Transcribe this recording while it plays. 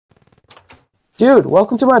Dude,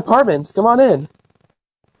 welcome to my apartment. Come on in. A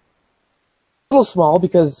little small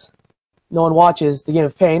because no one watches the Game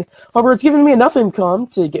of Pain. However, it's given me enough income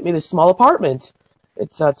to get me this small apartment.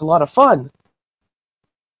 It's a lot of fun.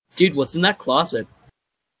 Dude, what's in that closet?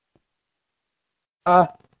 I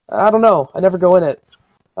don't know. I never go in it.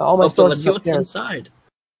 All my storage let's is see what's upstairs. inside.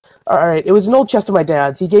 Alright, it was an old chest of my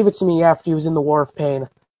dad's. He gave it to me after he was in the War of Pain.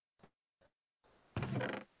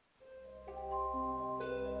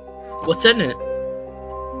 What's in it?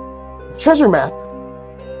 Treasure map.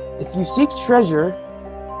 If you seek treasure,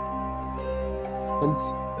 and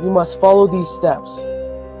you must follow these steps.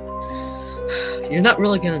 You're not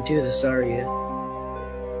really gonna do this, are you?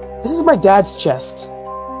 This is my dad's chest.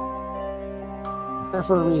 There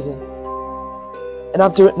for a reason. And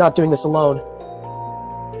I'm not doing this alone.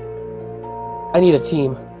 I need a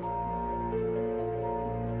team.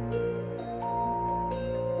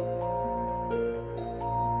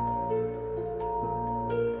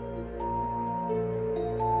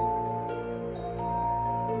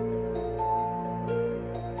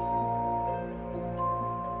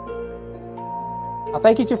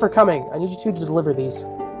 Thank you two for coming. I need you two to deliver these.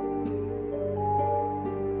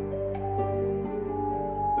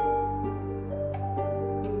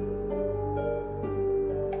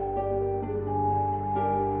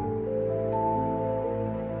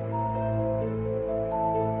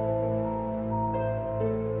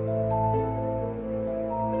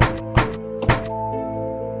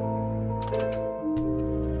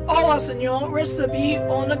 Hola, señor. Recipe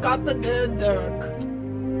on gata de Dirk.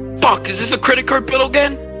 Fuck, is this a credit card bill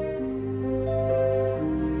again?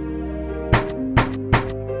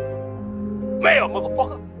 Mail,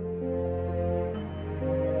 motherfucker!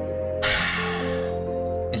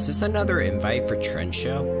 Is this another invite for Trend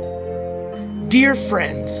Show? Dear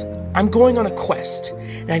friends, I'm going on a quest,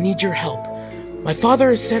 and I need your help. My father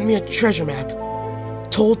has sent me a treasure map,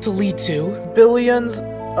 told to lead to... Billions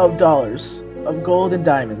of dollars of gold and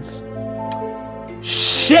diamonds.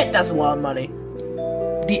 Shit, that's a lot of money.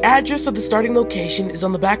 The address of the starting location is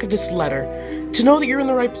on the back of this letter. To know that you're in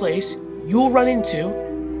the right place, you will run into...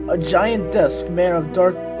 a giant disc made of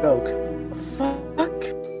dark oak.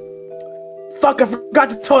 Fuck, I forgot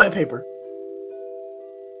the toilet paper.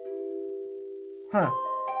 Huh.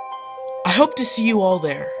 I hope to see you all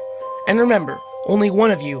there. And remember, only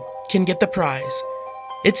one of you can get the prize.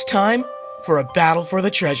 It's time for a battle for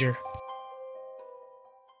the treasure.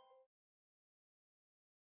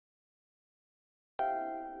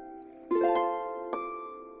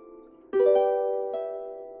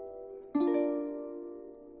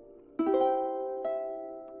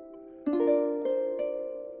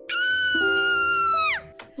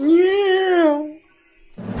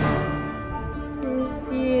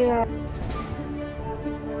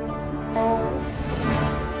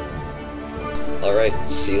 Alright,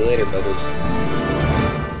 see you later, Bubbles.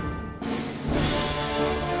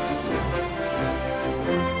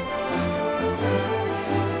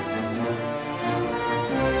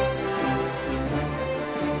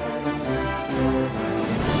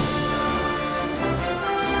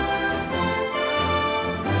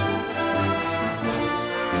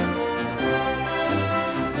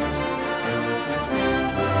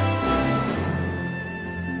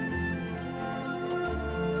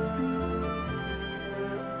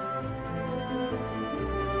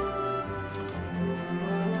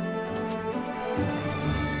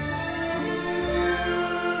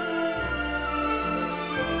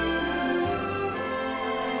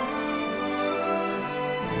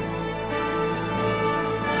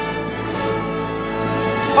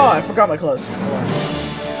 Oh, I forgot my clothes.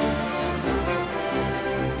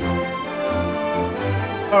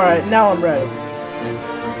 Alright, now I'm ready.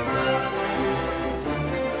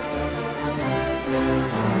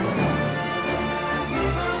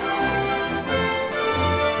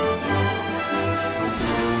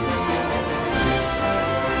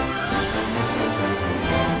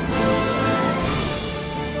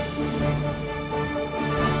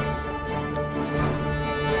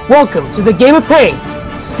 Welcome to the Game of Pain,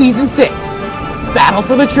 Season 6, Battle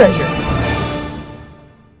for the Treasure.